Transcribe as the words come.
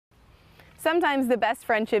Sometimes the best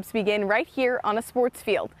friendships begin right here on a sports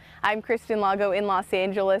field. I'm Kristen Lago in Los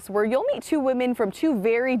Angeles, where you'll meet two women from two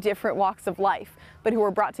very different walks of life, but who are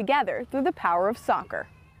brought together through the power of soccer.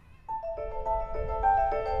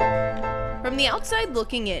 From the outside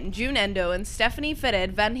looking in, Endo and Stefany Ferrer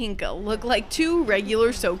Van Ginkel look like two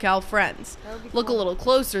regular SoCal friends. Look a little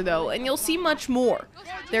closer though, and you'll see much more.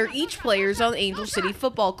 They're each players on Angel City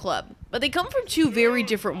Football Club, but they come from two very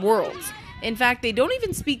different worlds. In fact, they don't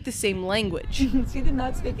even speak the same language. She did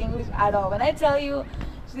not speak English at all. When I tell you,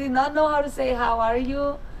 she did not know how to say, "How are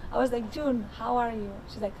you?" I was like, "June, how are you?"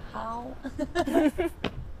 She's like, "How?" I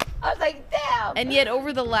was like, damn. And yet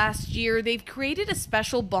over the last year, they've created a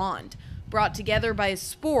special bond, brought together by a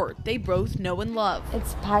sport they both know and love.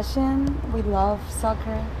 It's passion. We love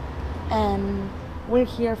soccer, and we're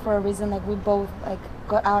here for a reason. Like, we both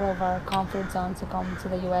got out of our comfort zone to come to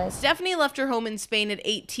the U.S. Stefany left her home in Spain at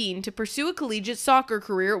 18 to pursue a collegiate soccer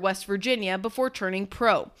career at West Virginia before turning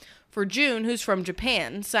pro. For June, who's from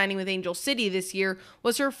Japan, signing with Angel City this year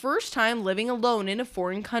was her first time living alone in a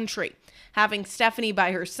foreign country. Having Stefany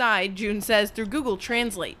by her side, June says through Google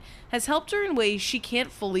Translate, has helped her in ways she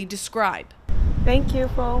can't fully describe. Thank you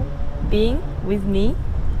for being with me.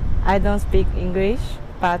 I don't speak English,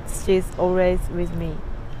 but she's always with me.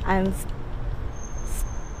 I'm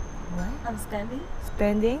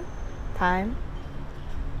spending time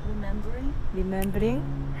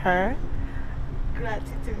remembering her.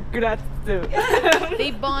 Gratitude.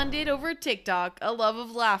 They bonded over TikTok, a love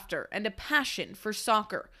of laughter, and a passion for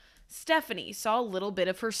soccer. Stefany saw a little bit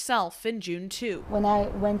of herself in June too. When I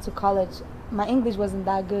went to college, my English wasn't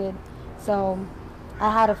that good, so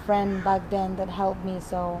I had a friend back then that helped me.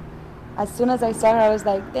 So as soon as I saw her, I was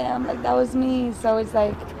like, damn, like that was me. So it's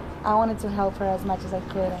like I wanted to help her as much as I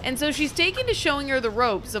could. And so she's taken to showing her the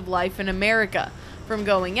ropes of life in America, from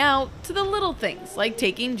going out to the little things like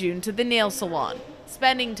taking June to the nail salon.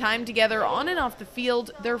 Spending time together on and off the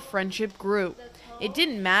field, their friendship grew. It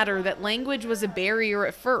didn't matter that language was a barrier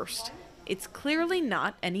at first. It's clearly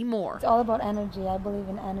not anymore. It's all about energy. I believe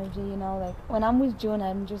in energy, you know, like when I'm with June,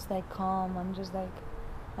 I'm just like calm. I'm just like,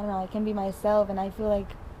 I don't know, I can be myself, and I feel like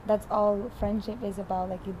that's all friendship is about.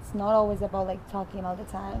 Like, it's not always about like talking all the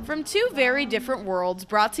time. From two very different worlds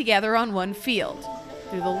brought together on one field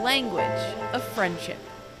through the language of friendship.